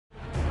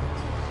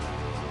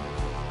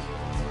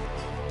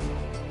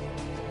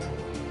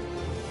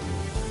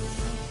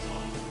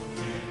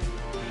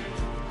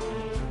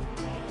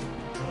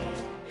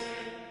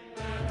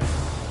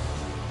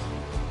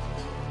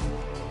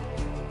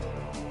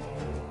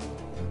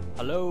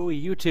Hello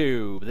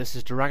YouTube, this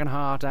is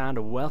Dragonheart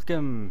and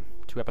welcome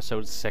to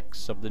episode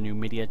 6 of the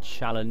Numidia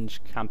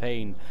challenge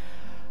campaign.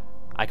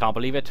 I can't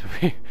believe it,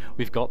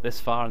 we've got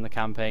this far in the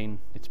campaign.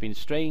 It's been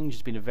strange,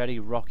 it's been a very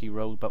rocky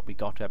road, but we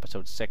got to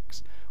episode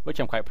 6, which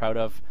I'm quite proud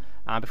of.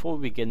 And before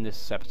we begin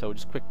this episode,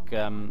 just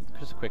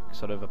a quick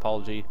sort of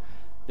apology.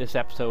 This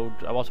episode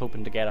I was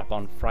hoping to get up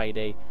on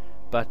Friday,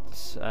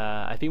 but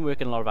I've been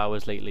working a lot of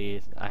hours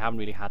lately. I haven't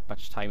really had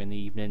much time in the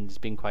evening. It's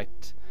been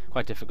quite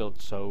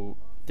difficult, so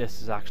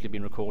this has actually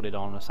been recorded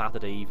on a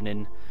Saturday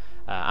evening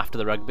after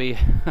the rugby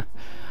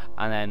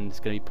and then it's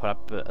going to be put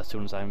up as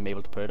soon as I'm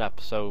able to put it up.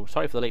 So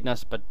sorry for the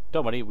lateness, but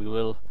don't worry, we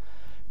will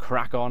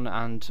crack on.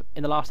 And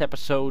in the last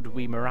episode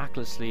we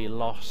miraculously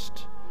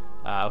lost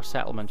our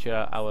settlement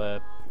here,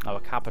 our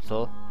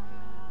capital,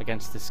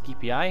 against the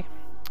Scipii,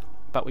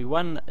 but we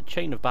won a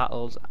chain of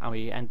battles and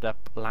we ended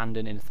up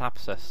landing in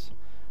Thapsus.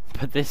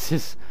 But this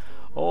is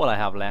all I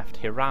have left.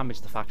 Hiram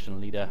is the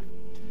faction leader.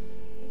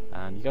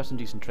 And you got some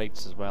decent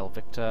traits as well.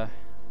 Victor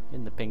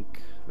in the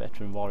pink,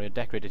 veteran warrior,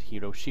 decorated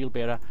hero, shield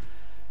bearer.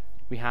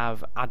 We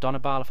have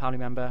Adonibal, a family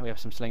member. We have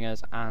some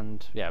slingers,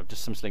 and yeah,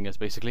 just some slingers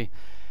basically.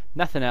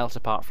 Nothing else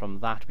apart from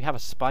that. We have a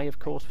spy, of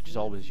course, which is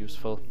always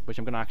useful, which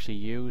I'm going to actually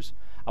use.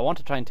 I want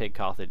to try and take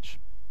Carthage,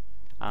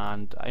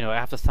 and I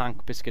have to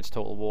thank Biscuits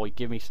Total War. He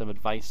gave me some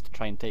advice to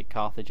try and take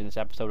Carthage in this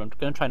episode. I'm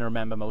going to try and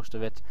remember most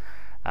of it.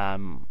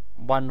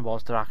 One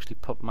was to actually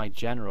put my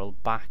general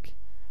back.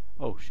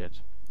 Oh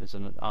shit. There's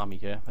an army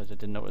here, as I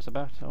didn't notice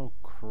about. Oh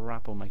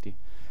crap almighty.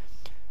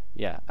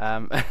 Yeah,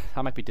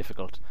 that might be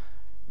difficult.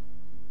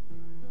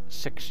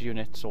 6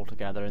 units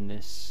altogether in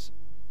this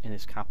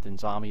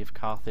captain's army of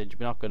Carthage.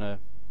 We're not gonna...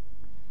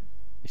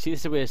 You see,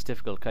 this is where it's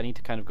difficult. I need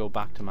to kind of go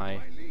back to my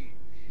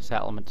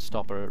settlement to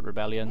stop a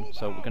rebellion.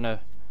 So we're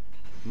gonna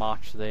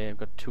march there. We've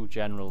got 2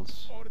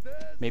 generals.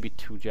 Maybe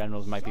 2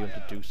 generals might be able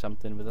to do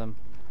something with them.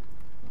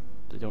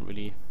 They don't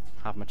really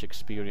have much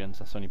experience.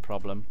 That's the only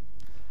problem.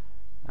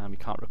 We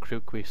can't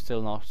recruit. We're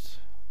still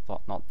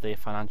not there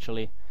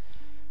financially.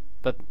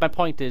 But my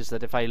point is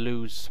that if I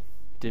lose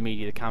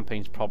Numidia, the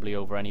campaign's probably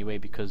over anyway,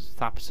 because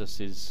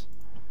Thapsus is...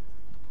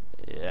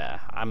 Yeah,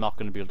 I'm not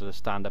going to be able to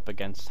stand up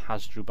against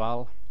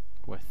Hasdrubal,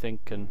 who I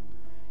think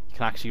he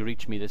can actually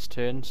reach me this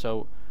turn.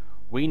 So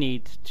we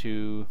need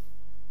to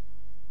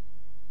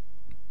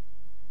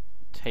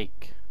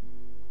take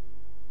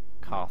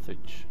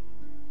Carthage,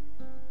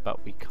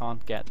 but we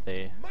can't get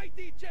there.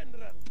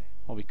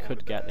 Well, we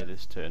could get there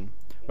this turn.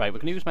 Right, we're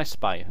going to use my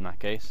spy in that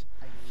case.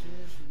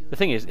 The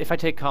thing is, if I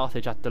take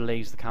Carthage, that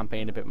delays the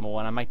campaign a bit more,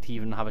 and I might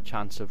even have a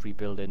chance of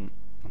rebuilding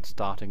and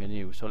starting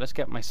anew. So let's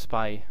get my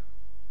spy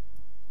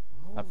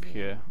up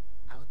here.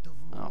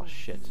 Oh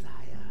shit.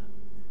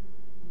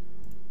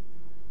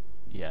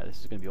 Yeah,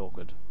 this is going to be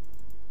awkward.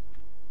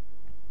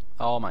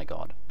 Oh my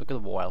god, look at the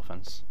war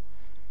elephants.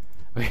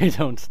 We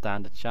don't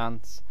stand a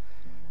chance.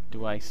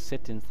 Do I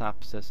sit in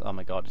Thapsus? Oh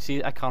my god,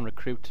 see, I can't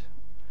recruit.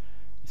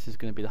 This is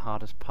going to be the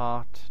hardest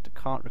part. I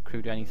can't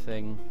recruit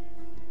anything.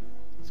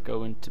 It's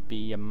going to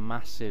be a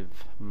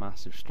massive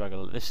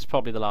struggle. This is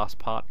probably the last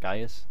part,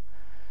 guys.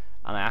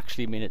 And I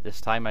actually mean it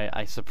this time.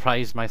 I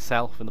surprised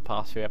myself in the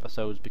past few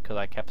episodes because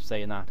I kept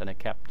saying that and I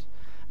kept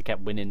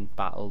winning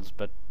battles.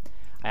 But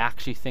I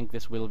actually think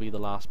this will be the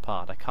last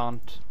part. I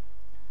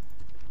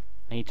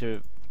need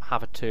to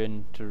have a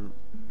turn to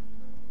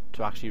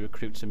actually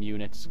recruit some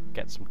units,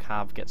 get some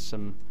cav, get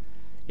some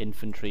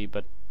infantry.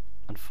 But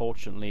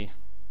unfortunately,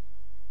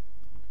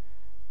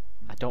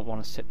 I don't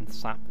want to sit in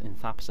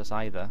Thapsus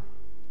either,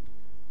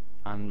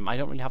 and I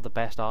don't really have the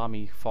best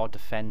army for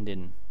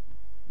defending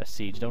a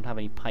siege. I don't have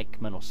any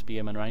pikemen or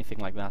spearmen or anything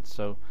like that,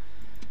 so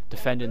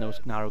defending those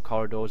narrow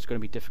corridors is going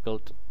to be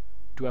difficult.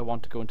 Do I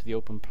want to go into the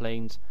open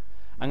plains?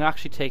 I'm going to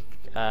actually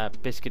take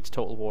Biscuit's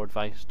Total War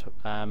advice.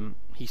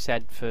 He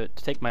said to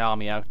take my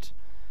army out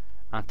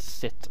and to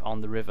sit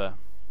on the river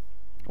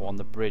or on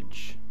the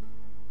bridge.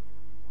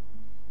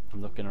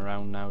 I'm looking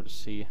around now to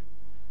see...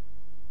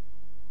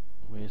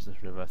 Where's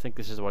this river? I think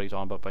this is what he's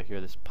on about by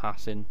here, this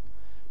passing.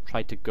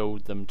 Tried to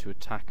goad them to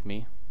attack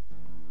me.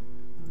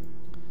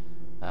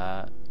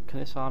 Can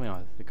this army...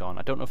 Oh, they're gone.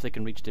 I don't know if they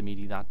can reach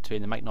Numidia that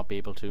turn. They might not be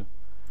able to.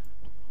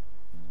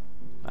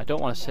 I don't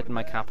want to sit in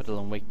my capital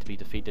and wait to be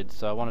defeated,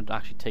 so I want to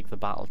actually take the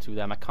battle to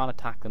them. I can't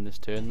attack them this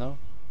turn though.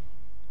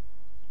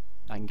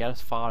 I can get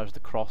as far as the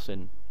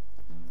crossing.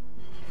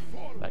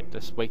 Right,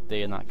 just wait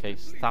there in that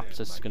case.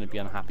 Thapsus is going to be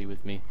unhappy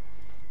with me.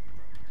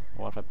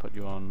 What if I put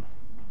you on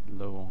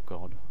low? Oh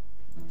god.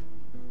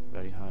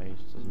 Very high.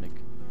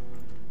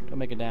 Don't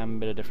make a damn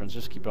bit of difference.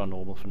 Just keep it on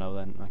normal for now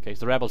then. Okay,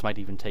 so the rebels might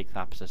even take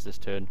Thapsus this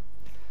turn,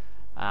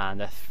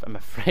 and I'm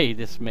afraid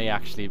this may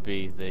actually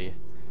be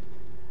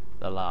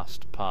the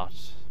last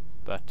part.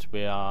 But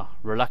we are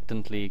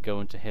reluctantly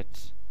going to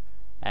hit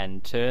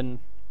end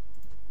turn,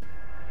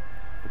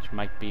 which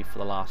might be for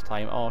the last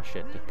time. Oh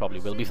shit! It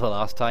probably will be for the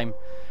last time.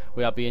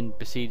 We are being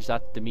besieged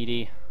at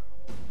Numidia.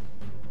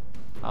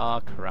 Ah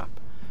crap.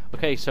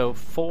 Okay, so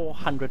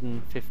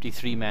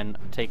 453 men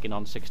taking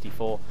on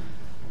 64.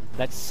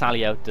 Let's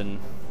sally out and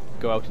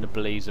go out in a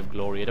blaze of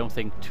glory. I don't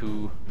think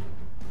 2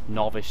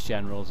 novice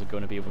generals are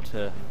going to be able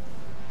to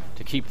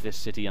keep this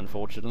city,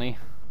 unfortunately.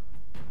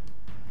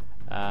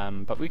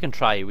 But we can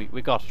try.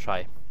 We got to try.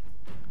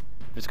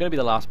 If it's going to be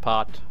the last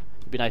part,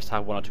 it'd be nice to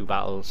have 1 or 2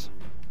 battles,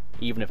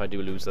 even if I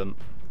do lose them.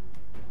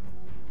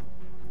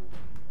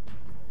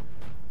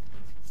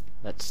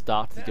 Let's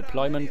start the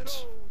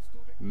deployment.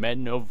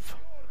 Men of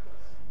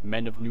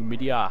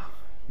Numidia,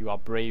 you are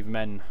brave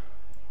men.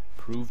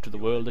 Prove to the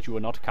world that you are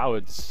not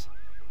cowards.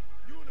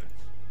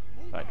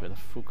 Right, where the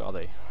fuck are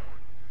they?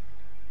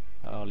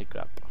 Holy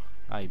crap.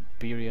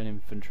 Iberian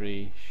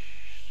infantry,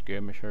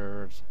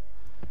 skirmishers.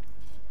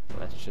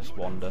 Let's just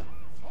wander.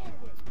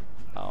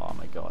 Oh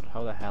my god,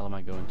 how the hell am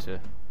I going to...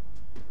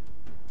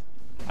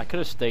 I could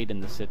have stayed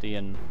in the city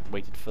and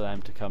waited for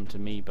them to come to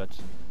me, but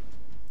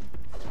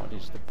what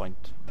is the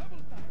point?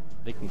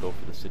 They can go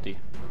for the city.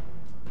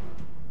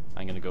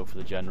 I'm gonna go for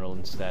the general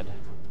instead,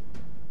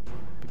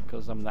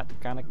 because I'm that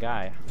kind of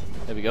guy.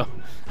 There we go.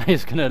 I'm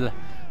just gonna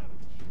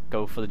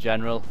go for the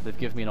general. They've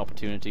given me an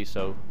opportunity,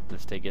 so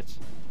let's take it.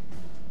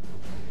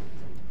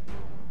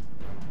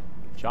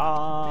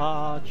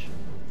 Charge!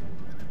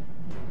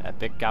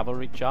 Epic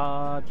cavalry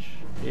charge!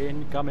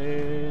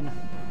 Incoming!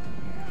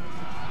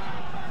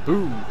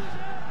 Boom!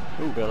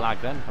 Ooh, bit of lag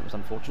then. That was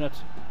unfortunate.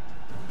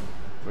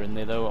 We're in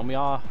there though, and we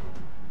are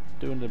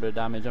doing a little bit of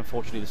damage.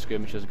 Unfortunately, the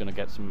skirmishers are going to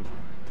get some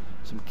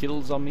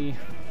kills on me.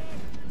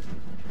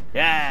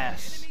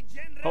 Yes!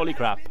 Holy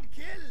crap!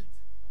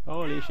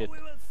 Holy shit!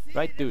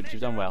 Right, dudes,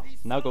 you've done well.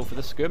 Now go for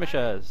the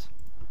skirmishers.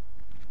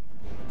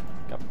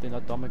 Captain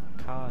Atomic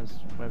Cars,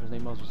 whatever his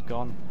name was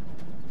gone.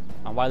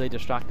 And while they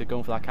distracted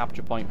going for that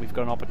capture point, we've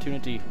got an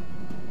opportunity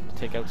to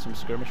take out some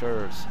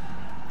skirmishers.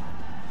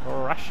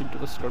 Crash into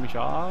the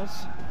skirmishers.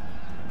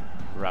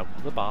 Rout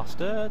the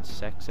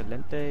bastards.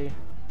 Excelente.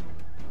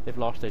 They've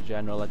lost their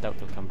general. I doubt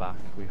they'll come back.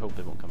 We hope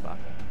they won't come back.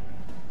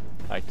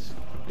 Right,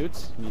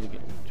 dudes, you need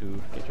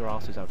to get your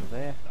asses out of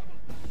there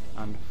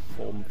and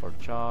form for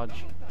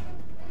charge.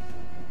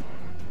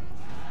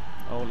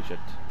 Holy shit.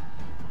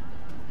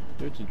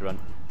 Dudes, need to run.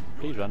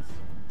 Please run.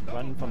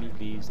 Run for me,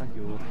 please. Thank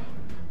you.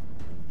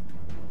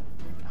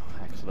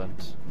 Oh,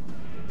 excellent.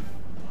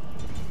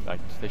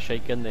 Right, they're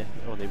shaken. They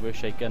were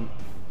shaken.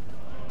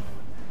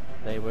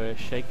 They were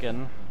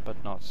shaken,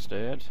 but not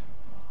stirred.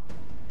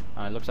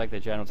 And it looks like their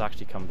generals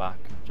actually come back,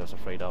 which I was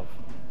afraid of.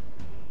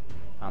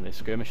 And the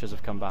skirmishers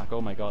have come back.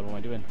 Oh my god, what am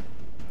I doing?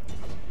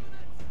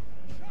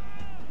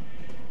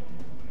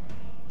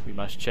 We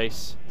must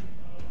chase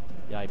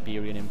the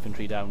Iberian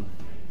infantry down.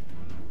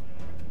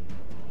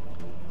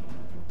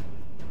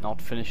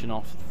 Not finishing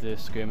off the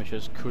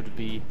skirmishers could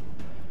be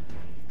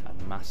a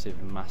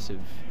massive,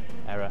 massive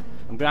error.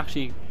 I'm going to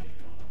actually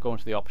go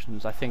into the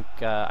options. I think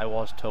I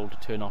was told to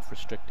turn off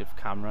restrictive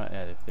camera.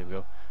 There we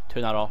go.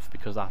 Turn that off,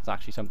 because that's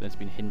actually something that's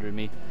been hindering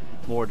me.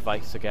 More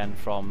advice again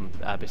from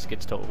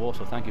Biscuits Total War,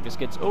 so thank you,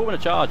 Biscuits. Oh, and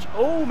a charge!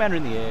 Oh, men are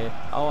in the air!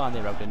 Oh, and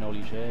they're out there,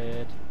 holy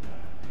shit.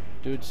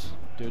 Dudes,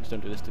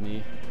 don't do this to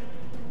me.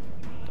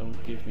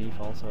 Don't give me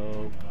false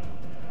hope.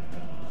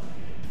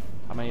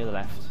 How many are there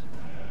left?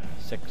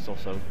 6 or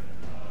so.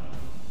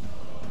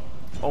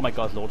 Oh my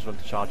god, loads of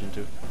them to charge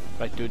into.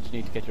 Right, dudes, you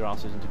need to get your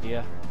asses into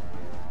gear.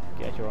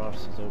 Get your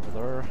asses over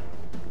there.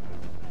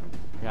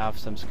 We have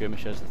some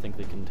skirmishers that think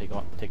they can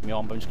take me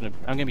on, but I'm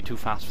gonna be too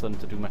fast for them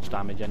to do much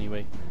damage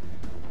anyway.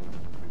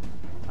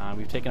 And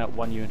we've taken out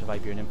 1 unit of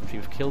Iberian infantry.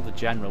 We've killed the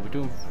general. We're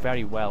doing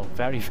very well,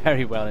 very,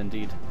 very well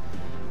indeed.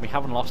 We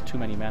haven't lost too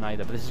many men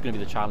either, but this is going to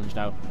be the challenge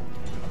now.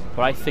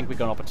 But I think we've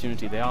got an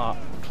opportunity. They are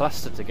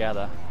clustered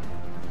together.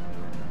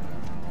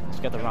 Let's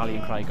get the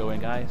rallying cry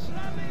going, guys.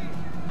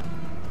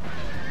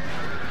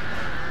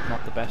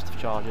 Not the best of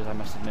charges, I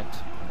must admit.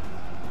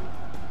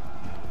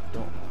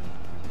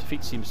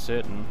 Defeat seems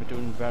certain. We're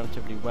doing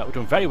relatively well. We're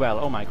doing very well.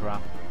 Oh my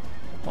crap.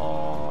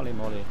 Holy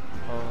moly.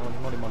 Holy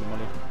moly, moly,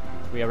 moly.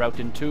 We are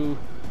routing 2.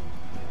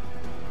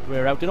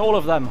 We're routing all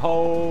of them.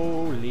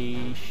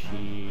 Holy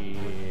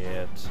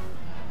shit.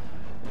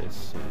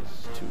 This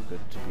is too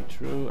good to be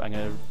true. I'm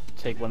going to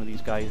take one of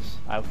these guys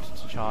out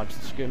to charge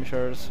the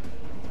skirmishers.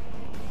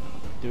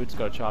 Dude's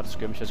got to charge the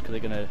skirmishers because they're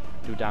going to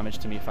do damage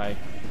to me if I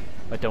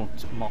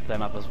don't mop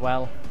them up as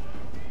well.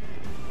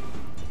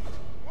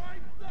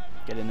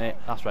 Get in there.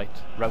 That's right.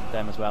 Rout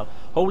them as well.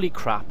 Holy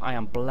crap, I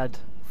am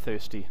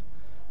bloodthirsty.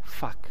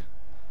 Fuck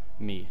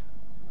me.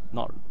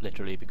 Not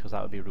literally, because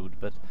that would be rude,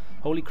 but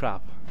holy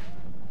crap.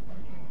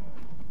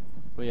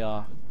 We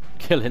are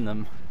killing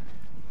them,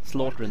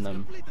 slaughtering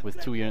them with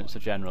 2 units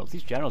of generals.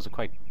 These generals are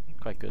quite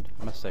good,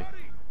 I must say.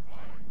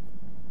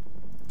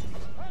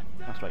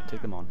 That's right,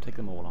 take them on. Take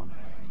them all on.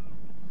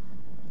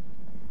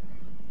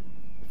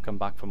 They've come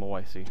back for more,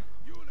 I see.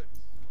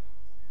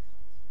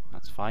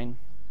 That's fine.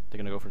 They're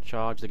going to go for a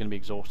charge. They're going to be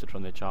exhausted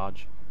from their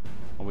charge.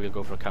 And we'll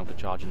go for a counter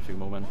charge in a few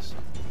moments.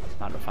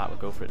 Matter of fact, we'll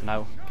go for it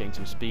now. Gain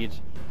some speed.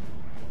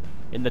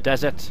 In the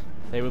desert,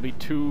 there will be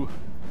 2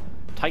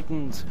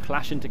 titans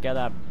clashing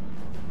together.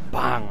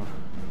 Bang!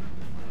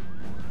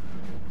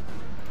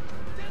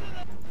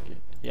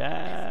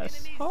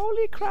 Yes!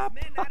 Holy crap!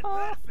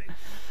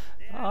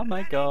 Oh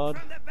my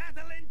god.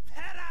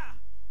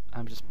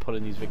 I'm just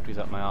pulling these victories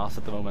up my arse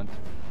at the moment.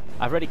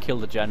 I've already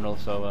killed the general,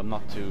 so I'm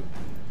not too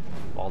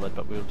bothered,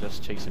 but we'll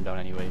just chase him down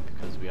anyway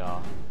because we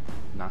are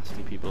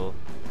nasty people.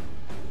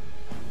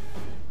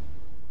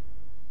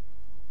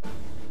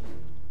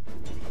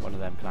 One of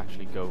them can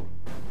actually go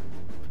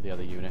for the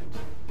other unit.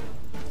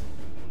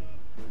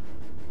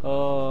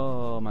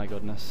 Oh my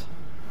goodness.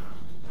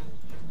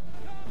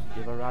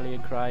 Give a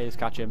rallying cry, let's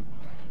catch him.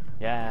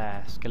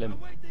 Yes, kill him.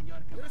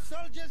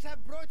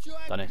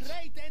 Done it.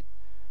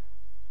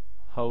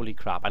 Holy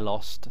crap, I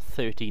lost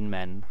 13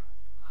 men.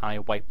 I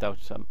wiped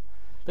out some.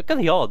 Look at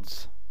the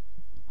odds.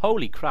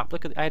 Holy crap,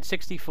 look at I had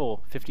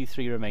 64,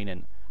 53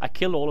 remaining. I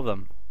killed all of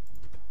them.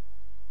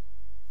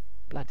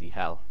 Bloody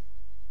hell.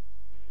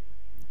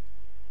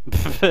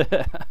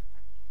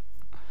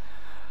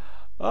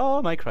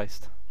 Oh my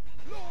Christ.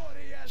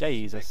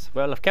 Jesus.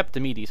 Well, I've kept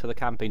Numidia, so the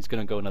campaign's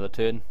going to go another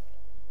turn.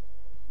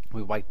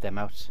 We wipe them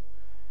out.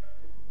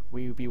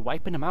 We'll be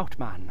wiping them out,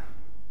 man.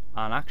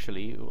 And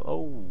actually,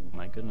 oh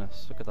my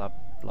goodness, look at that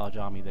large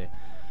army there.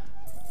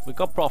 We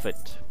got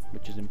profit,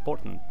 which is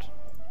important.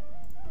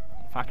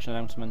 Faction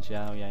announcements,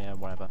 yeah,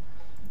 whatever.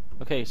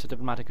 Okay, so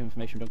diplomatic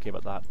information, don't care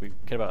about that. We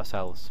care about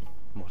ourselves,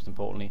 most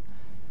importantly.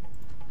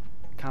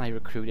 Can I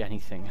recruit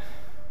anything?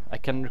 I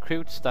can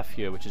recruit stuff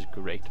here, which is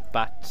great,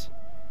 but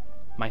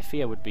my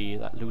fear would be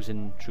that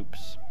losing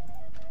troops.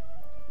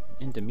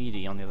 In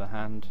Numidia, on the other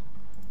hand,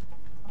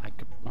 I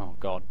could, oh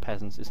god,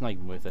 peasants, it's not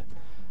even worth it.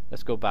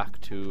 Let's go back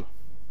to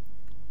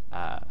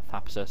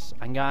Thapsus.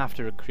 I'm gonna have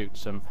to recruit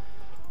some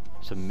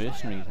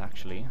mercenaries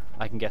actually.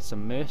 I can get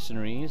some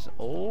mercenaries.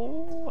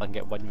 Oh, I can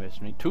get 1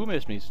 mercenary, 2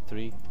 mercenaries,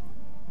 3.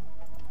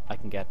 I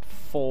can get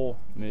 4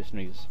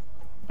 mercenaries,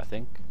 I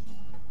think.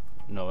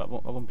 No, I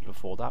won't be able to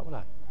afford that, will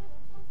I?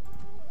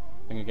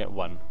 I'm gonna get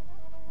 1.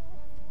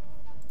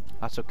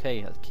 That's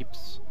okay. That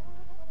keeps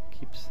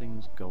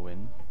things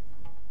going.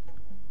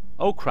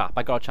 Oh crap!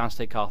 I got a chance to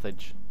take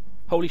Carthage.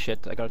 Holy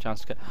shit! I got a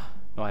chance to get.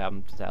 No, I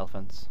haven't. The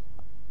elephants.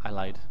 I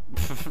lied.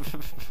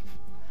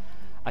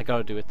 I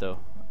gotta do it though.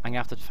 I'm gonna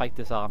have to fight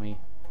this army.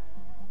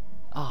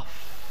 Oh,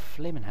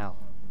 flaming hell!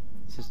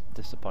 This is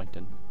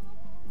disappointing.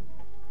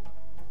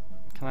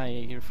 Can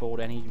I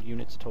afford any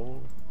units at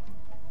all?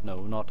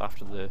 No, not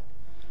after the.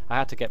 I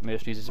had to get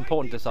mercenaries. It's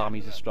important this army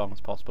is as strong as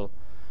possible.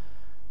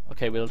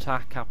 Okay, we'll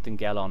attack Captain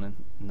Gellon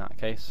in that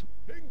case.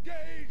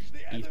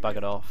 He's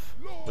buggered off.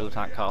 We'll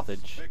attack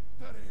Carthage.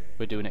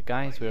 We're doing it,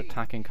 guys. We're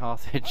attacking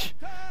Carthage.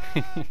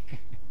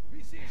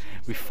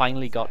 We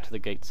finally got to the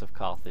gates of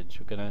Carthage.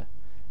 We're gonna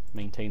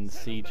maintain the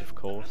siege, of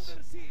course.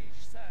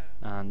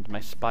 And my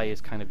spy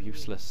is kind of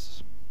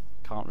useless.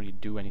 Can't really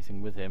do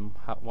anything with him.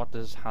 What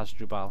does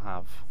Hasdrubal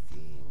have?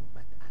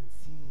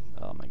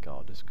 Oh my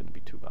god, this is going to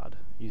be too bad.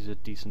 He's a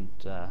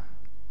decent,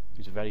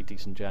 he's a very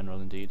decent general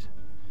indeed.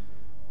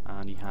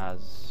 And he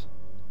has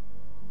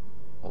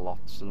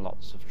lots and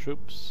lots of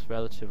troops,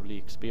 relatively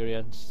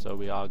experienced, so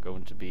we are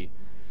going to be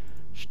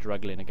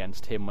struggling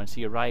against him once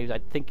he arrives. I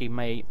think he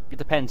may, it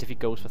depends if he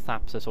goes for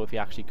Thapsus or if he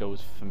actually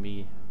goes for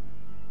me,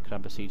 because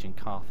I'm besieging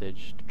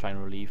Carthage to try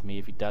and relieve me.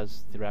 If he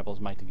does, the rebels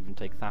might even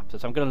take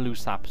Thapsus. I'm going to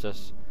lose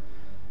Thapsus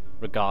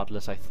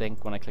regardless, I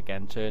think, when I click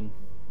end turn.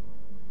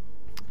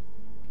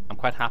 I'm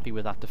quite happy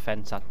with that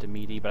defense at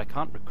Numidia, but I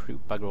can't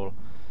recruit bugger all.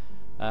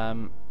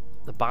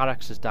 The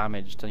barracks is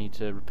damaged. I need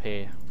to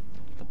repair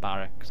the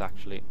barracks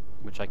actually,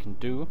 which I can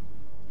do.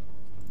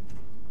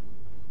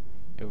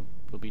 It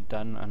will be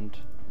done, and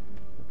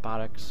the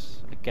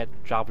barracks, I get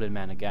javelin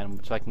men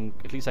again, so I can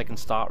at least I can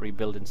start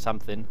rebuilding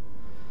something.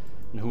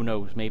 And who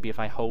knows, maybe if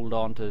I hold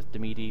on to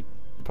Numidia,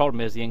 the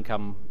problem is the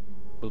income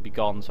will be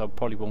gone, so I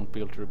probably won't be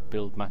able to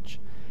rebuild much.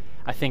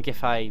 I think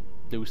if I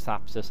lose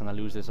Thapsus and I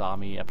lose this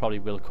army, I probably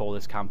will call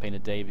this campaign a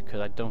day, because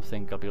I don't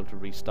think I'll be able to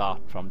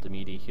restart from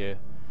Numidia here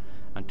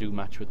and do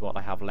much with what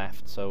I have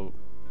left. So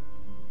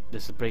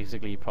this is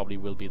basically probably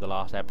will be the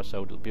last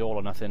episode. It'll be all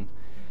or nothing.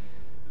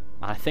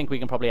 And I think we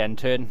can probably end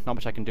turn. Not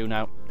much I can do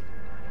now.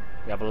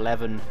 We have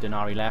 11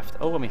 denarii left.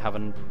 Oh, and we have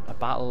a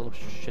battle.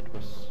 Shit,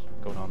 what's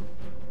going on?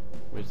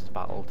 Where's this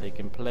battle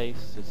taking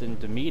place? It's in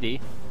Numidia.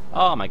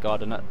 Oh my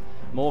god, and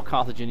more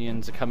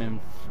Carthaginians are coming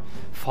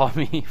for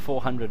me.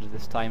 400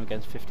 this time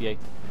against 58.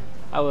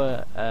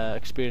 Our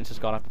experience has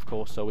gone up, of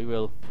course, so we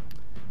will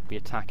be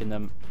attacking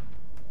them.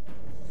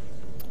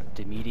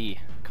 Numidia,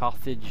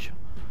 Carthage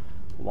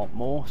want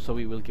more, so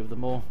we will give them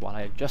more while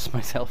I adjust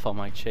myself on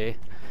my chair.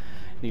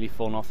 Nearly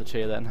fallen off the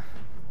chair then.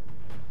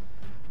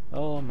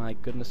 Oh my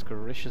goodness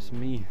gracious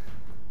me.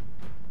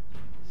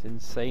 It's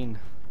insane.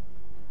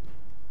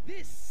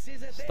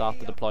 Start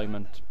the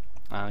deployment.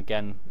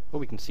 Again, well,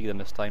 we can see them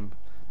this time.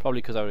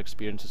 Probably because our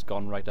experience has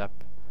gone right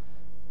up.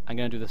 I'm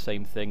going to do the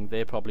same thing.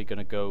 They're probably going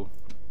to go...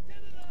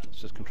 Let's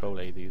just control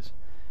A these.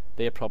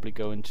 They're probably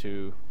going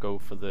to go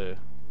for the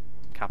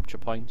capture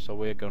point, so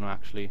we're going to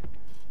actually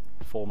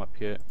form up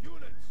here.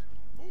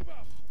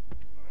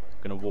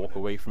 Going to walk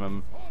away from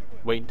them.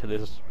 Wait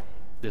until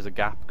there's a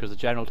gap, because the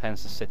general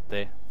tends to sit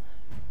there.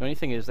 The only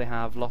thing is they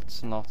have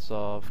lots and lots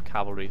of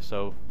cavalry,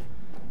 so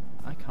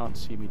I can't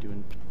see me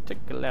doing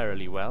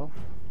particularly well.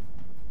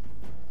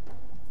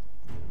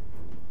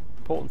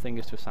 important thing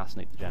is to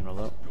assassinate the general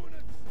though.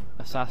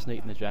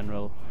 Assassinating the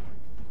general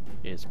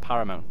is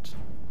paramount.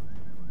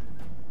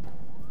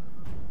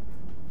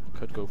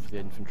 Could go for the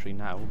infantry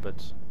now,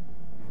 but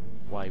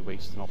why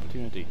waste an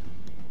opportunity?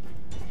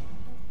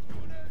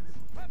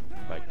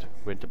 Right,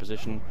 we're into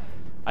position.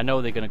 I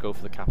know they're going to go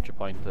for the capture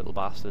point, little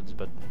bastards,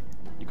 but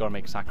you got to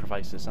make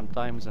sacrifices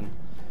sometimes, and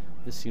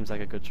this seems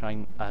like a good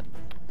time,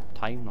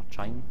 not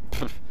chime.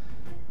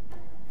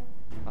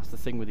 That's the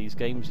thing with these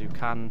games, you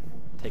can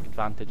take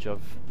advantage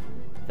of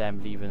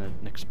them leaving an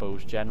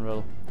exposed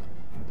general,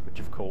 which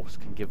of course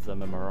can give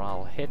them a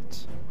morale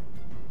hit,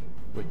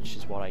 which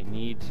is what I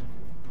need.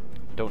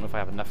 Don't know if I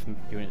have enough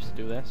units to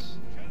do this.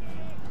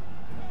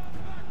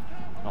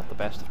 Not the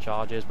best of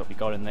charges, but we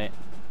got in there.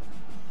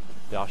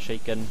 They are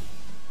shaken.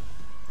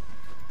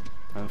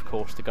 And of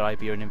course the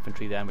Iberian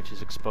infantry then, which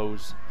is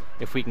exposed.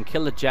 If we can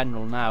kill the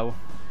general now.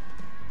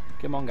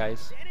 Come on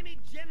guys.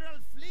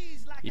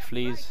 He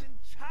flees.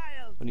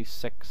 Only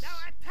 6.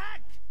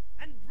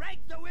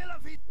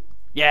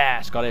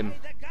 Yes, got him.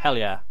 Hell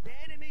yeah.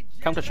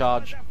 Counter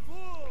charge.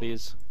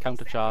 Please.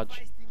 Counter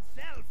charge.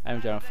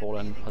 General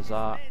fallen.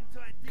 Huzzah.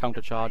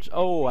 Counter charge.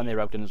 Oh, and they're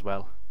routing as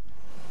well.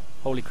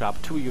 Holy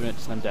crap. 2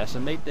 units and I'm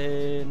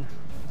decimating.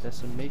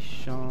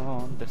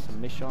 Decimation.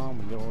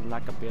 Decimation. We're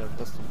like a bit of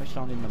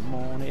decimation in the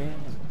morning.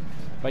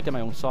 Writing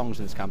my own songs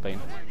in this campaign.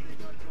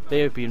 They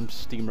have been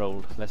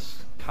steamrolled.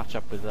 Let's catch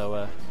up with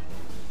our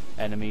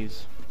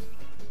enemies.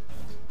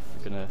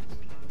 We're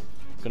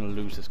gonna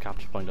lose this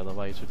capture point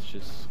otherwise, which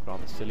is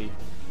rather silly.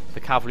 The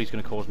cavalry's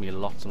gonna cause me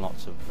lots and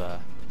lots of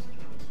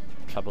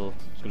trouble.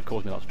 It's gonna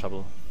cause me lots of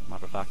trouble,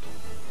 matter of fact.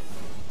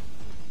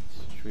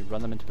 Should we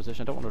run them into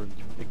position? I don't want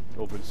to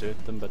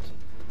overexert them, but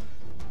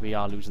we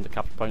are losing the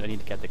capture point. I need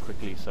to get there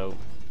quickly, so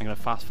I'm gonna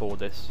fast forward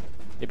this.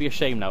 It'd be a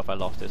shame now if I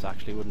lost this,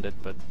 actually, wouldn't it?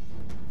 But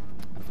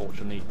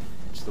unfortunately,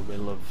 it's the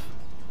will of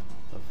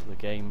the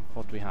game.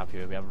 What do we have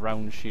here? We have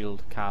round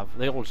shield cav.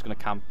 They're all just gonna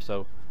camp,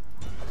 so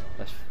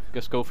let's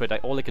just go for it.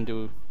 All they can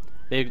do,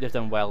 they've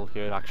done well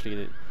here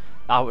actually.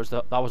 That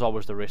was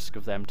always the risk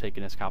of them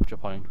taking this capture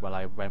point while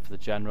I went for the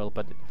general,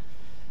 but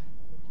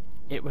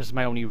it was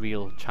my only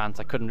real chance.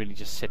 I couldn't really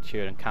just sit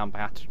here and camp. I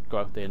had to go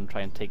out there and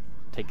try and take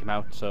him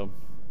out. So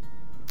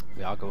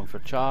we are going for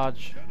a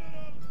charge,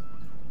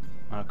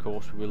 and of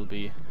course we will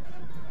be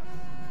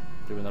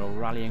doing that old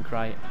rallying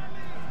cry.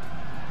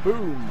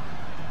 Boom!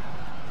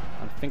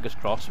 And fingers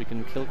crossed we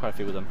can kill quite a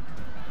few of them.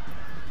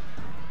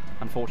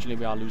 Unfortunately,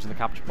 we are losing the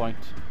capture point.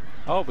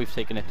 Oh, we've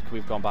taken it.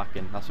 We've gone back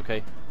in. That's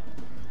okay.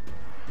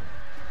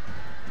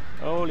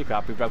 Holy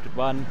crap, we've routed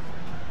 1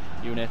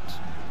 unit.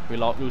 We're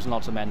losing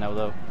lots of men now,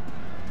 though.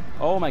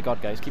 Oh my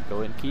god, guys, keep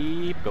going.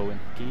 Keep going.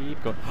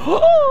 Keep going.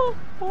 Oh!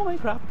 Oh my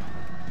crap.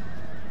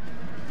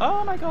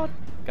 Oh my god.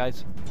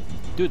 Guys.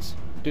 Dudes.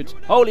 Dudes.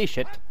 Holy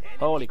shit.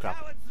 Holy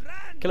crap.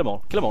 Kill them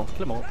all. Kill them all.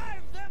 Kill them all.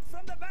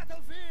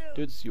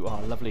 Dudes, you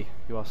are lovely.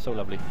 You are so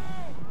lovely.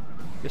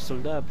 You're so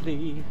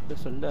lovely, you're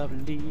so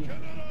lovely.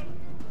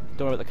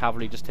 Don't worry about the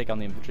cavalry, just take on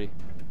the infantry.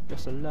 You're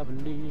so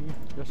lovely,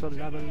 you're so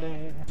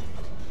lovely.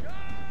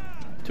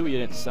 2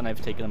 units and I've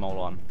taken them all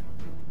on.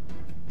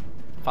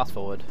 Fast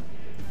forward.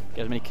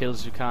 Get as many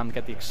kills as you can,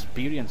 get the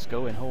experience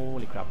going.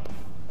 Holy crap.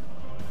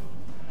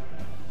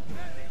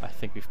 I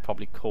think we've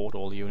probably caught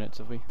all the units,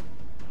 have we?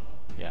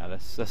 Yeah,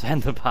 let's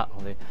end the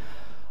battle there.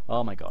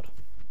 Oh my god.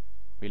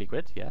 Really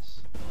quit?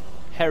 Yes.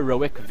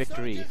 Heroic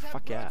victory.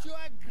 Fuck yeah.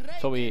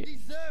 So we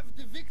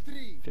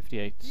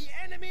 58,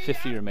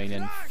 50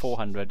 remaining,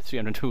 400,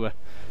 302,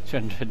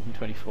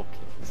 224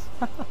 kills.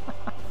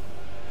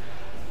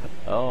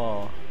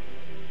 Oh,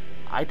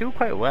 I do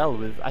quite well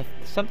with.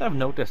 Something I've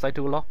noticed, I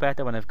do a lot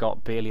better when I've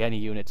got barely any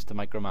units to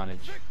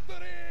micromanage.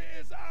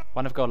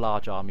 When I've got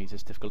large armies,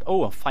 it's difficult.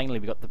 Oh, and finally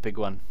we got the big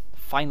one.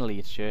 Finally,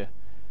 it's here.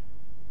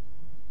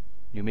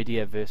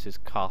 Numidia versus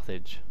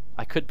Carthage.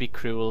 I could be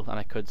cruel and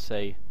I could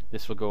say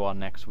this will go on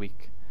next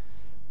week,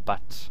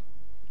 but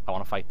I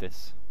want to fight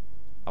this.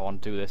 I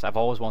want to do this. I've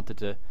always wanted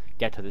to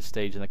get to this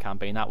stage in the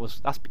campaign.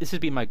 This has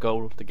been my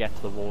goal, to get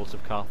to the walls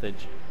of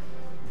Carthage.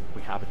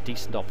 We have a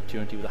decent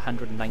opportunity with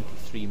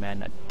 193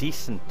 men. A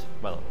decent,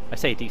 well, I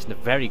say decent, a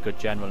very good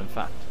general, in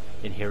fact,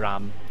 in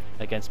Hiram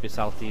against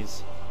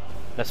Bisaltes.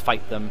 Let's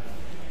fight them.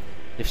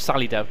 They've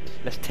sallied out.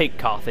 Let's take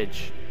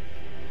Carthage.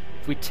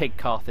 If we take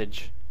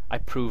Carthage, I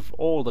prove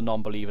all the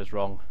non-believers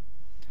wrong,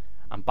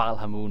 and Baal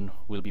Hamun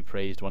will be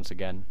praised once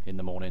again in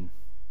the morning.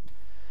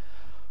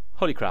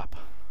 Holy crap,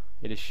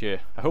 it is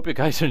sheer. I hope you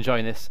guys are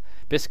enjoying this.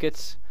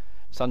 Biscuits,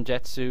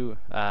 Sanjetsu,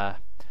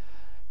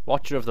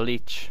 Watcher of the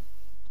Leech,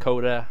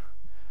 Coda,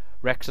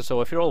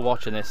 Rexaso, if you're all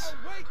watching this,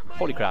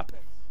 holy crap.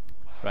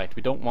 Right,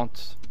 we don't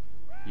want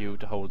you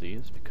to hold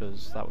these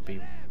because that would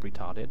be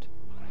retarded.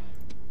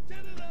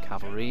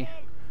 Cavalry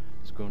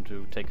is going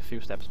to take a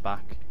few steps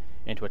back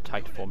into a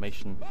tight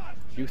formation.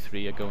 You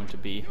three are going to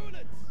be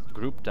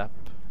grouped up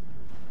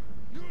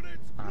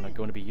and are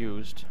going to be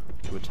used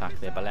to attack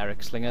their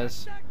Balearic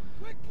slingers.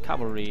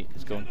 Cavalry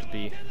is going to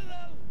be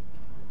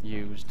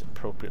used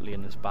appropriately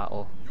in this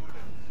battle.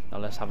 Now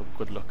let's have a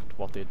good look at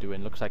what they're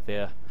doing.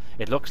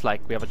 It looks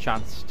like we have a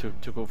chance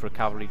to go for a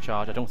cavalry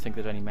charge. I don't think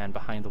there's any men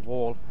behind the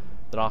wall.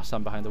 There are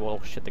some behind the wall.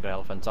 Oh shit, they got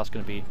elephants. That's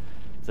going to be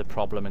the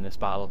problem in this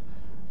battle.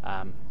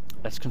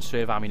 Let's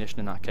conserve ammunition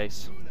in that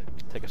case.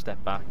 Take a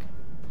step back.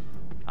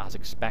 As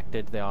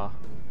expected, they are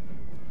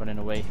running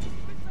away.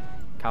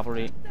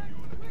 Cavalry,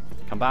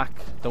 come back.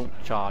 Don't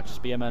charge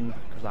spearmen,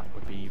 because that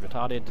would be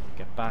retarded.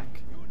 Get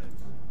back.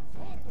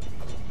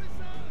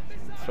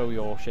 Throw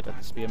your shit at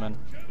the spearmen.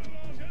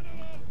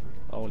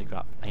 Holy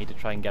crap, I need to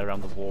try and get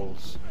around the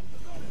walls.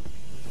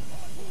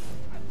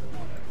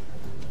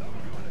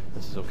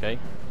 This is okay.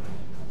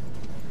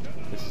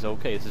 This is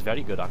okay, this is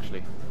very good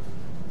actually.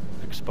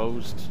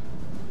 Exposed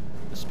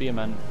the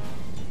spearmen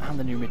and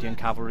the Numidian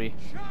cavalry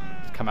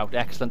to come out.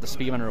 Excellent, the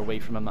spearmen are away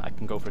from him. I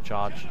can go for a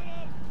charge.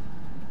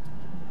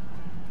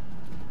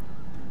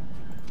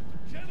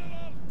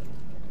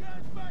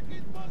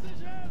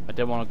 I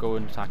didn't want to go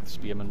and attack the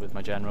spearmen with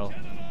my general.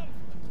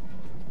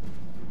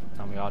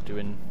 And we are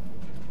doing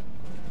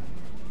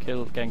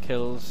getting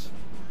kills,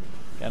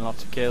 getting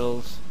lots of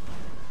kills,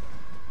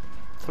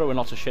 throwing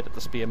lots of shit at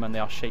the spearmen. They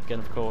are shaken,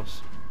 of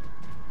course.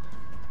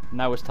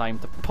 Now it's time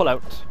to pull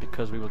out,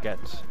 because we will get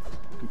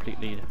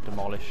completely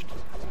demolished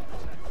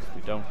if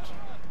we don't.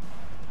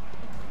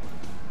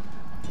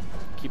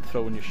 Keep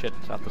throwing your shit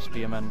at the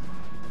spearmen.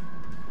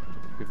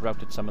 We've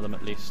routed some of them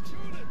at least.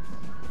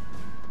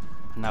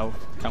 Now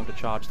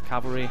counter-charge the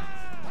cavalry.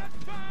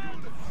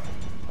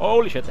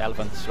 Holy shit,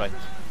 elephants, right.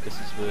 This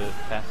is the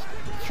test.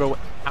 Throw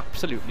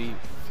absolutely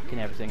fucking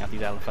everything at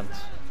these elephants.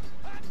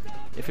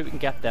 If we can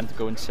get them to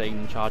go insane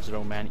and charge their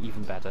own men,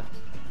 even better.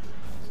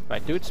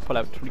 Right, dudes, pull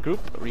out. Regroup,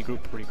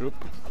 regroup, regroup.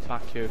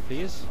 Back here,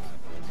 please.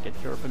 Get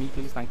here for me,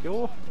 please, thank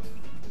you.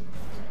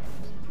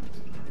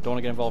 Don't want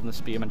to get involved in the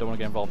spearmen, don't want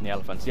to get involved in the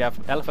elephants. Yeah,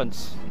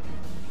 elephants.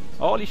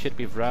 Holy shit,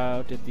 we've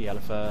routed the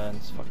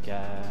elephants. Fuck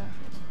yeah.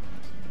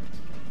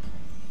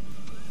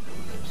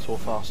 So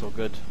far, so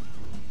good.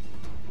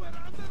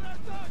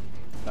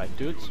 Right,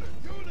 dudes,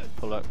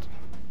 pull out.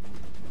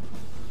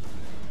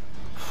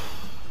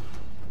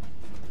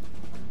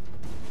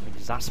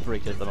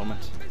 Exasperated at the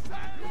moment.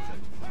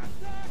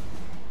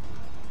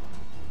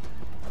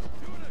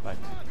 Right,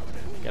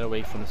 get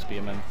away from the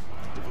spearmen.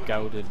 We've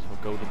goaded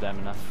them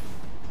enough.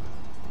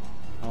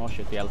 Oh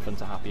shit, the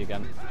elephants are happy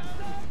again.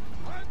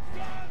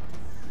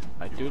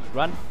 Right, dude,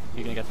 run.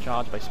 You're gonna get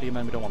charged by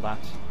spearmen, we don't want that.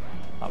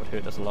 That would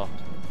hurt us a lot.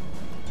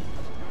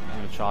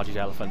 I'm gonna charge these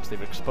elephants.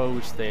 They're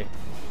exposed, they're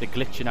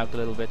glitching out a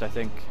little bit, I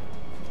think.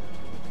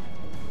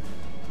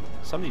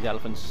 Some of these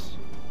elephants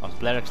are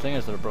Blerick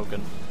slingers that are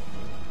broken.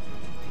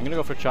 I'm gonna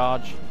go for a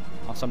charge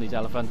on some of these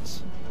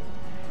elephants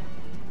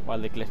while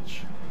they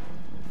glitch.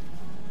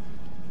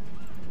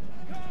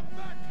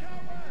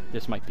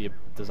 This might be a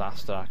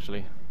disaster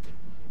actually.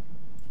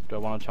 Do I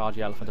want to charge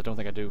the elephant? I don't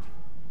think I do.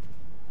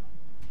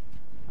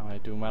 Am I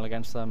doing well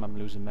against them? I'm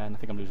losing men. I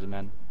think I'm losing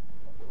men.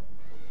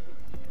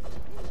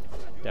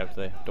 Get out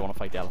there. Don't want to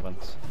fight the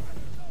elephants.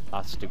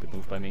 That's a stupid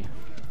move by me.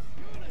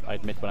 I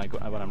admit when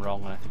I'm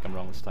wrong, and I think I'm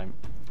wrong this time.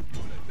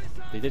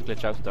 They did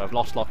glitch out though. I've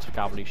lost lots of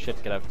cavalry.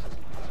 Shit, get out.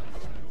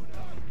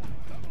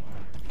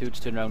 Dudes,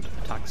 turn around,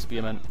 attack the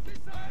spearmen.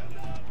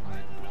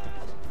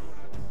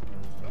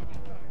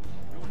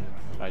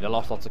 Right, I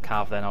lost lots of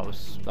cav then.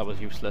 That was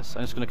useless.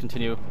 I'm just going to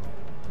continue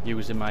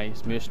using my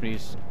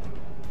mercenaries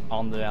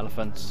on the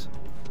elephants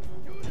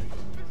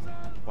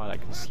while I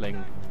can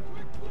sling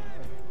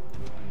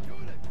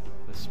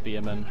the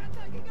spearmen.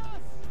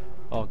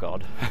 Oh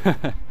god.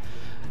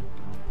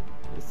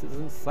 This is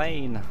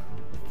insane.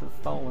 This is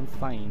so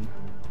insane.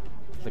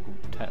 It's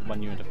like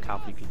one unit of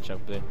cavalry glitch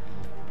out there.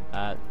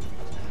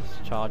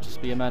 Let's charge the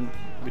spearmen.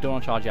 We don't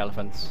want to charge the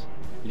elephants.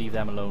 Leave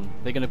them alone.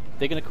 They're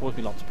gonna cause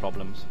me lots of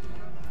problems.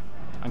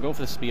 I'm going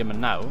for the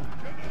spearmen now.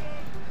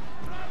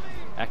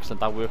 Excellent,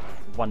 that worked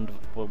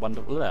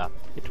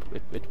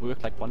it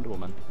worked like Wonder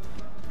Woman.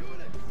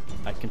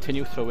 I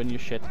continue throwing your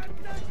shit.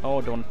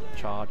 Oh, don't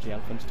charge the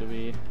elephants, do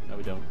we? No,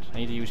 we don't. I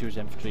need to use your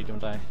infantry,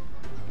 don't I?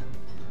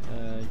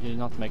 You're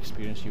not my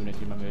experienced unit,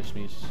 you're my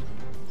mercenaries.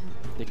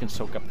 They can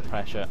soak up the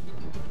pressure.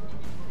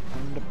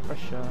 Under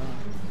pressure.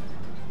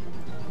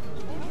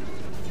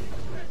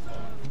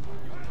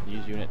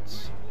 These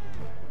units.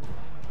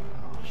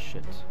 Oh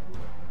shit.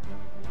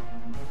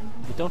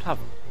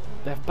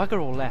 They have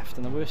bugger all left,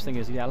 and the worst thing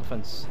is the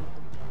elephants.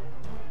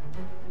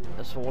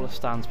 That's all that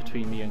stands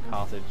between me and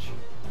Carthage.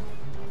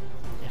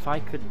 If I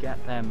could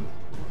get them...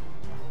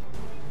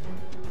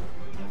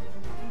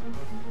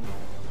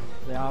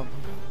 They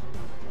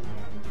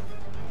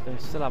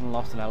still haven't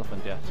lost an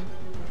elephant yet.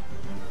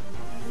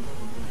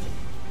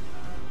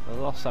 They've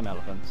lost some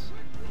elephants.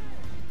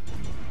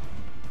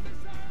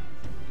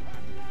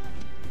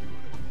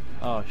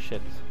 Oh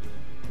shit.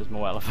 There's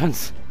more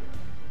elephants.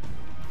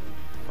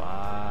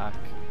 Fuck.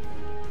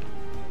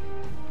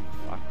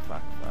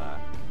 Fuck.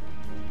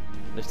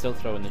 They're still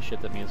throwing this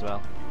shit at me as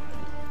well.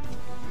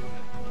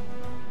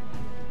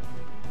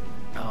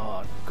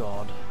 Oh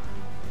god.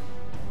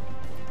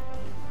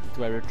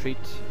 Do I retreat?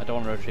 I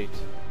don't want to retreat.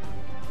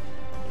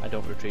 I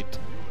don't retreat.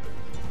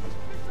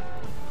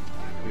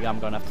 We am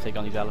going to have to take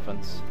on these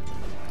elephants.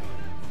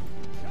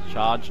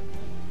 Charge.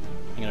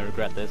 I'm going to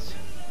regret this.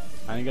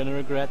 I'm going to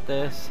regret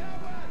this.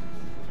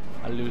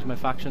 I'll lose my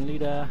faction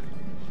leader.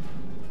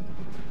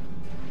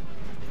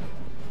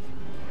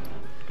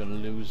 Gonna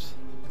lose.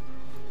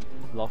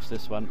 Lost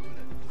this one,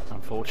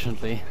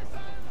 unfortunately.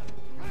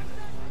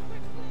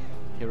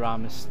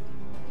 Hiram is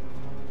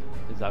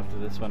out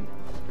of this one.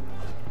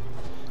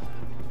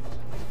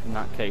 In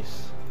that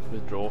case,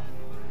 withdraw.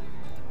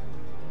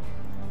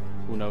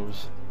 Who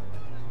knows?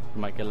 We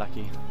might get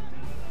lucky.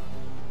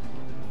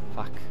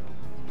 Fuck.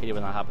 Hate it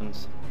when that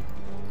happens.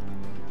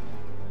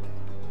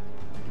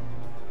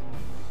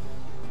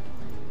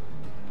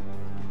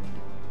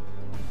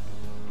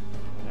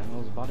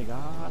 General's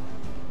bodyguard.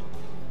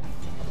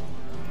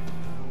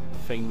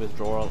 Feign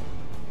withdrawal.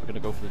 We're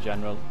gonna go for the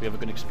general. We have a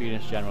good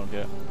experienced general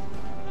here.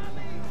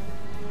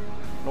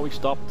 Oh, he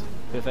stopped.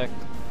 Perfect.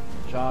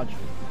 Charge.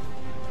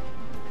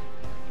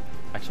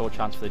 I saw a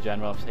chance for the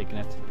general. I was taking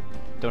it.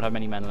 Don't have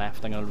many men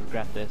left. I'm gonna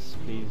regret this.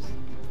 Please.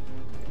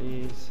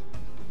 Please.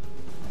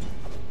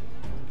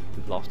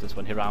 We've lost this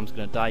one. Hiram's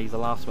gonna die. He's the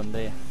last one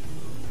there.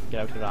 Get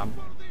out, Hiram.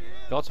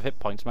 Lots of hit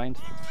points, mind.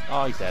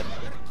 Oh, he's dead.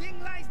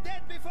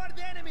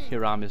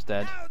 Hiram is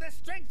dead. Now the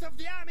strength of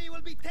the army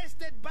will be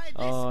tested by this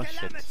calamity.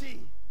 Shit.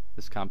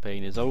 This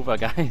campaign is over,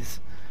 guys.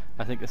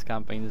 I think this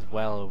campaign is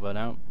well over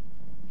now.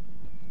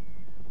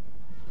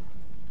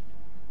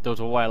 Those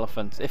are war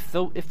elephants. If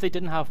they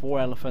didn't have war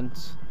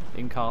elephants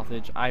in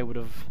Carthage, I would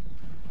have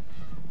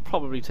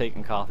probably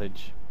taken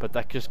Carthage, but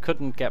I just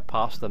couldn't get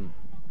past them.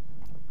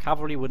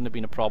 Cavalry wouldn't have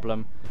been a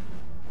problem,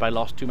 but I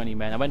lost too many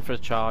men. I went for a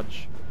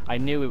charge. I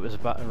knew it was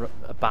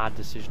a bad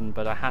decision,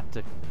 but I had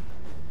to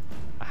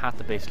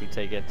basically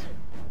take it.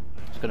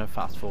 I'm just going to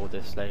fast forward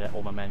this, let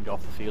all my men go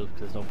off the field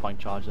because there's no point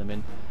charging them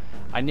in.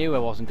 I knew I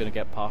wasn't going to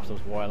get past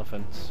those war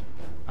elephants,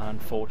 and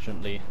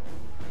unfortunately,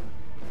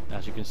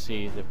 as you can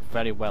see, they're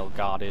very well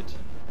guarded.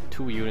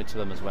 2 units of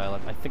them as well.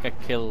 I think I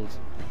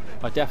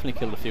definitely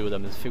killed a few of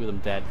them. There's a few of them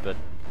dead, but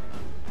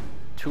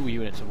 2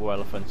 units of war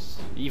elephants.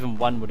 Even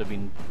one would have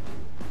been.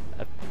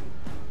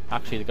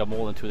 Actually, they got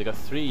more than 2. They got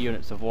 3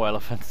 units of war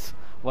elephants.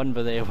 One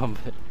for there, one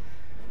for.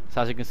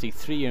 So as you can see,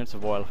 3 units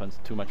of war elephants.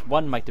 Too much.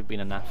 1 might have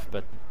been enough,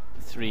 but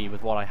 3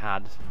 with what I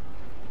had,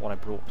 what I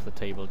brought to the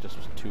table, just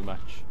was too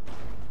much.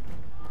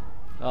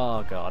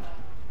 Oh god.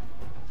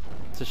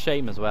 It's a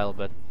shame as well,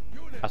 but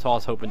that's all I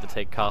was hoping to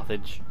take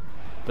Carthage.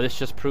 But this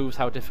just proves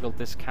how difficult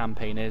this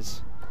campaign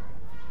is.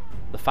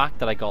 The fact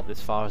that I got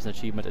this far is an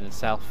achievement in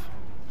itself.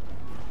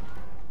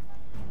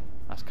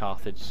 As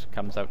Carthage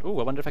comes out. Ooh,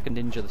 I wonder if I can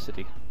ninja the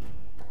city.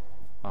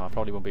 Oh, I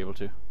probably won't be able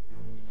to.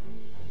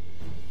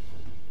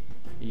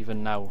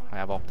 Even now, I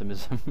have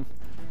optimism.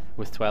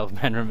 With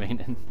 12 men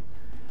remaining.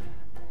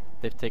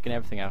 They've taken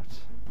everything out.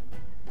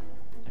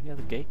 Any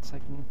other gates I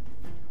can...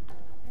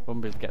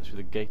 Won't be able to get through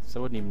the gates. I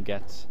wouldn't even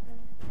get...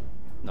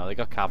 No, they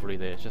got cavalry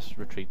there. Just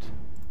retreat.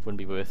 Wouldn't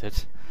be worth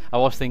it. I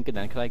was thinking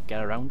then, could I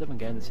get around them and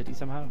get in the city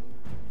somehow?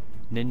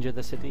 Ninja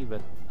the city,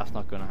 but that's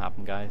not going to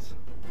happen, guys.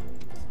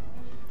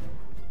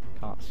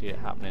 Can't see it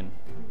happening.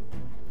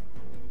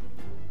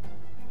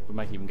 We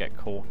might even get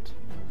caught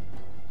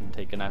and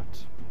taken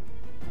out.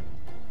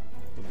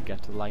 Will we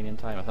get to the line in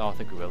time? I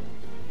think we will.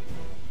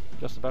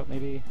 Just about,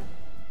 maybe.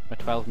 My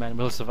 12 men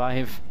will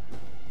survive.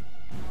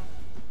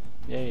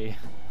 Yay.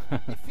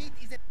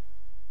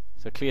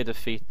 So clear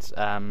defeat.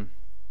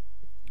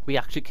 We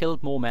actually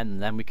killed more men than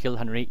them. We killed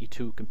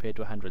 182 compared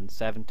to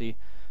 170.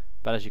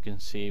 But as you can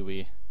see,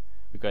 we've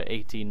got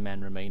 18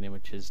 men remaining,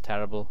 which is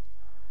terrible.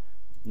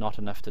 Not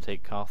enough to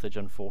take Carthage,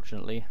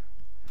 unfortunately.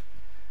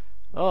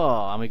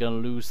 Oh, and we're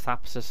going to lose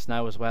Thapsus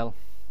now as well.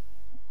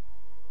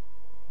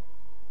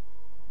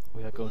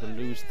 We are going to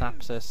lose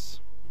Thapsus.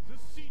 The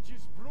siege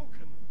is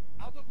broken.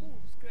 Out of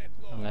moves, great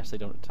lord. Unless they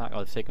don't attack. Oh,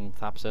 they've taken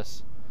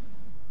Thapsus.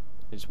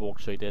 They just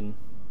walked straight in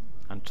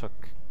and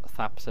took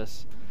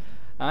Thapsus.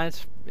 And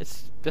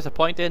it's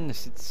disappointing.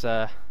 It's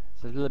a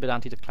little bit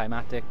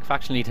anticlimactic.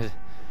 Faction leader,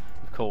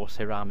 of course,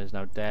 Hiram is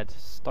now dead.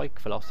 Stoic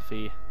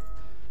philosophy.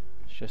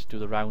 Let's just do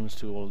the rounds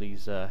to all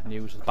these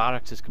news. The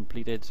barracks is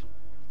completed.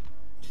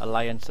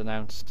 Alliance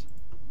announced.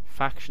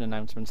 Faction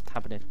announcements.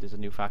 Tabernet is a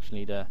new faction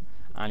leader,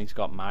 and he's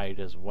got married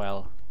as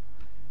well.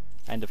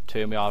 End of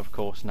term. We are, of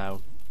course,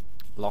 now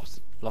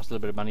lost a little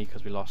bit of money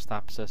because we lost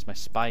Thapsus. My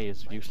spy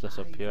is useless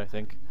up here, I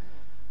think.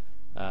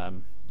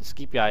 The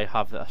Scipii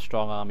have a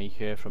strong army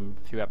here from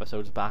a few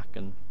episodes back,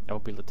 and I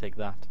won't be able to take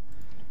that.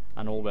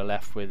 And all we're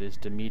left with is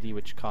Numidia,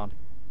 which can't...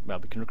 Well,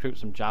 we can recruit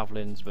some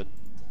javelins, but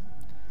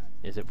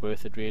is it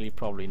worth it really?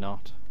 Probably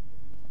not.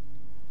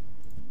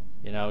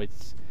 You know,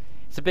 it's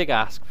a big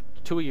ask.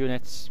 2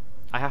 units.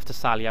 I have to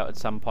sally out at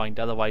some point,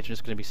 otherwise you're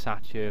just going to be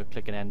sat here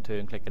clicking end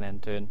turn, clicking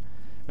end turn.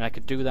 I mean, I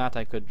could do that.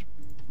 I could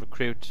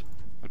recruit.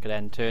 I could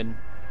end turn.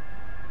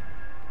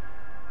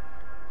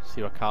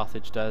 See what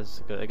Carthage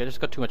does. I just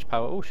got too much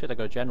power. Oh shit, I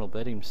got a general, but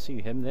I didn't even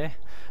see him there.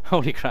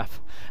 Holy crap.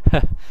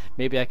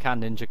 Maybe I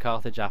can ninja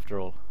Carthage after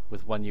all,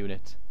 with 1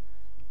 unit.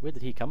 Where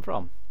did he come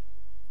from?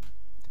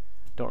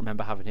 Don't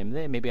remember having him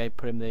there. Maybe I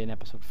put him there in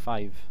episode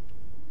 5.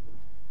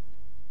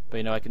 But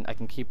you know, I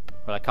can keep.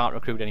 Well, I can't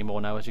recruit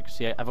anymore now. As you can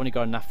see, I've only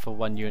got enough for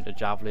 1 unit of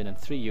javelin and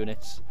 3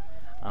 units,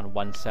 and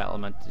 1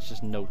 settlement. There's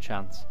just no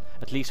chance.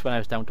 At least when I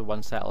was down to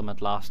 1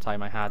 settlement last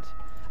time, I had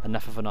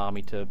enough of an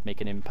army to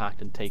make an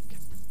impact and take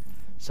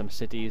some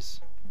cities.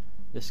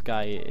 This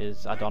guy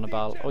is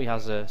Adonabal. Oh, he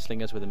has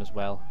slingers with him as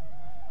well,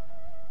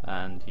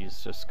 and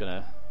he's just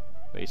gonna.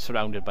 He's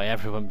surrounded by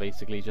everyone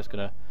basically. He's just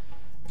gonna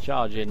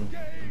charge in.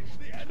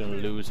 He's gonna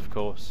lose, of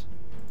course.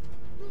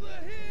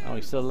 Oh,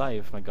 he's still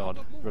alive. My God,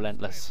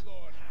 relentless,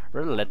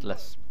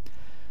 relentless.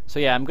 So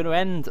yeah, I'm gonna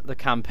end the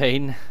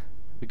campaign.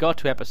 We got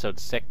to episode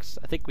 6.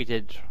 I think we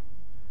did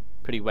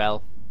pretty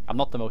well. I'm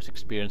not the most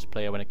experienced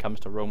player when it comes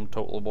to Rome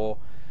Total War.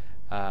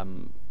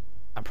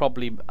 I'm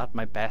probably at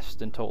my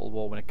best in Total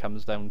War when it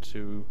comes down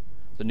to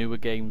the newer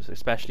games,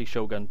 especially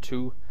Shogun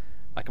 2.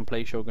 I can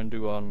play Shogun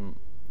 2 on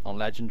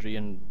Legendary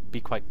and be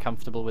quite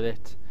comfortable with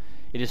it.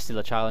 It is still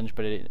a challenge,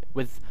 but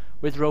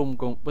with Rome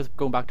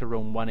going back to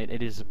Rome 1,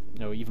 it is, you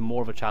know, even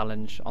more of a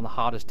challenge on the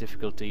hardest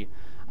difficulty,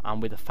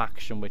 and with a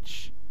faction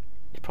which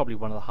is probably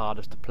one of the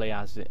hardest to play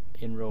as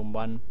in Rome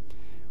 1.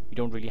 You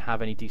don't really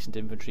have any decent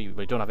infantry.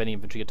 Well, you don't have any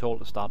infantry at all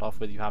to start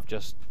off with. You have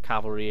just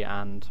cavalry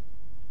and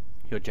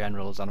your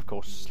generals, and of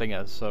course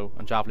slingers,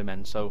 and javelin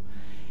men. So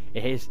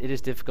it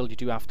is difficult. You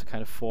do have to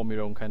kind of form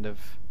your own kind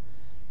of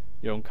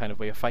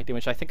way of fighting,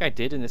 which I think I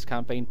did in this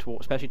campaign,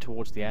 especially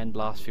towards the end,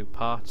 last few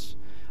parts.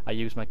 I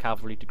used my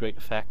cavalry to great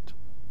effect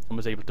and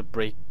was able to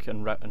break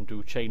and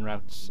do chain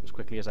routes as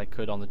quickly as I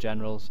could on the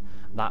generals.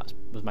 That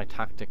was my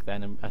tactic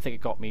then, and I think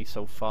it got me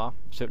so far.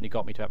 Certainly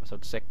got me to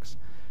episode 6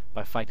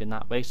 by fighting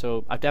that way.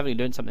 So I've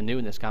definitely learned something new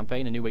in this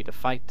campaign, a new way to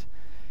fight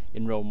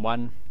in Rome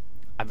 1.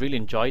 I've really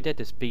enjoyed it.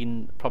 It's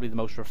been probably the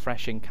most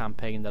refreshing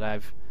campaign that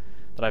I've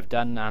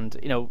done, and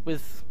you know,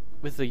 with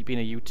being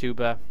a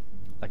YouTuber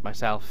like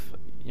myself,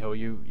 you know,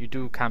 you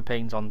do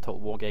campaigns on Total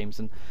War games,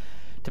 and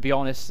to be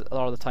honest, a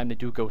lot of the time they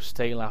do go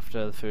stale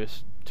after the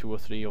first 2 or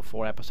 3 or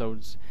 4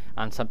 episodes,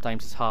 and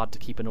sometimes it's hard to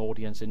keep an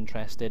audience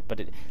interested. But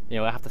you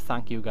know, I have to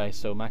thank you guys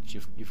so much.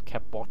 You've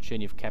kept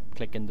watching, you've kept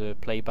clicking the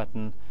play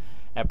button,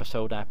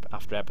 episode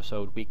after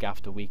episode, week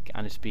after week,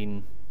 and it's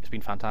been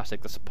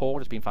fantastic. The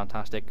support has been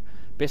fantastic.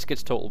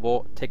 Biscuits Total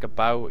War, take a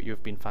bow.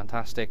 You've been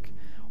fantastic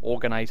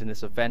organising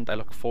this event. I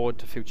look forward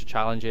to future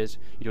challenges.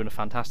 You're doing a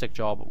fantastic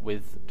job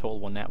with Total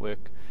War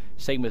Network.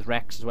 Same with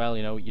Rex as well.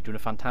 You know, you're doing a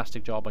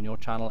fantastic job on your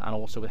channel, and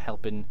also with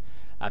helping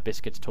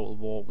Biscuits Total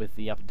War with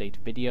the update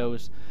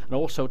videos. And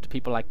also to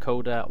people like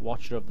Coda,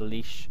 Watcher of the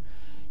Leash,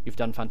 you've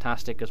done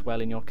fantastic as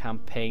well in your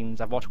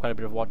campaigns. I've watched quite a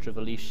bit of Watcher of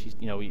the Leash.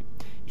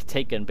 He's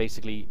taken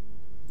basically,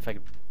 if I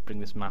could bring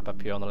this map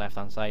up here on the left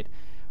hand side,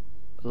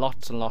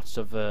 lots and lots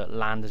of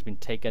land has been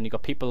taken. You've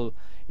got people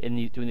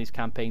doing these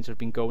campaigns who have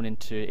been going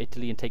into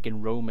Italy and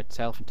taking Rome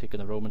itself and taking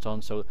the Romans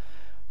on. So, you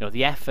know,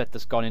 the effort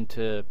that's gone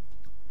into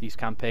these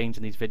campaigns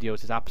and these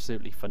videos is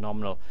absolutely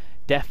phenomenal.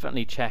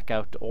 Definitely check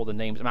out all the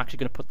names. I'm actually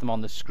going to put them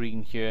on the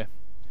screen here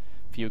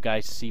for you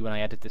guys to see when I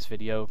edit this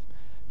video.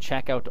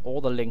 Check out all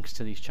the links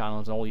to these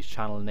channels and all these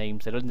channel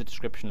names. They're in the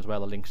description as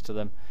well, the links to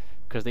them,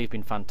 because they've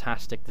been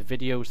fantastic. The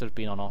videos that have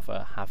been on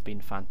offer have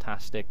been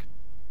fantastic.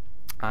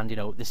 And you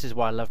know, this is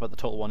what I love about the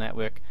Total War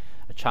Network,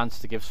 a chance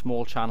to give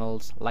small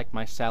channels like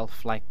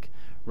myself, like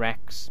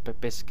Rex,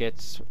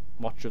 Biscuits,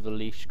 Watcher of the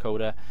Leash,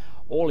 Coda,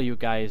 all of you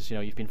guys, you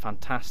know, you've been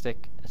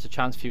fantastic. It's a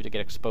chance for you to get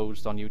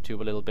exposed on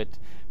YouTube a little bit,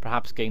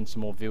 perhaps gain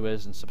some more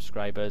viewers and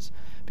subscribers,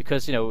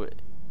 because, you know,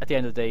 at the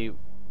end of the day,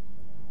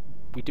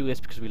 we do this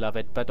because we love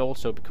it, but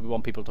also because we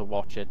want people to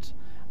watch it.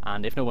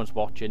 And if no one's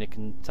watching, it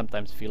can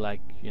sometimes feel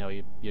like, you know,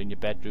 you're in your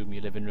bedroom,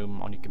 your living room,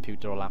 on your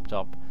computer or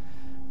laptop,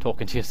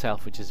 talking to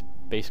yourself, which is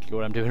basically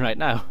what I'm doing right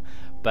now.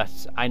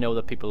 But I know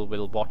that people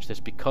will watch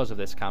this because of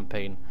this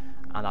campaign,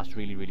 and that's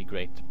really, really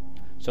great.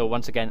 So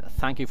once again,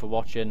 thank you for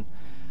watching.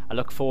 I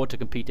look forward to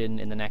competing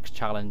in the next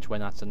challenge when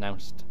that's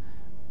announced.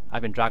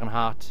 I've been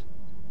Dragonheart.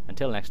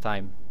 Until next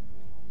time,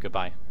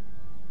 goodbye.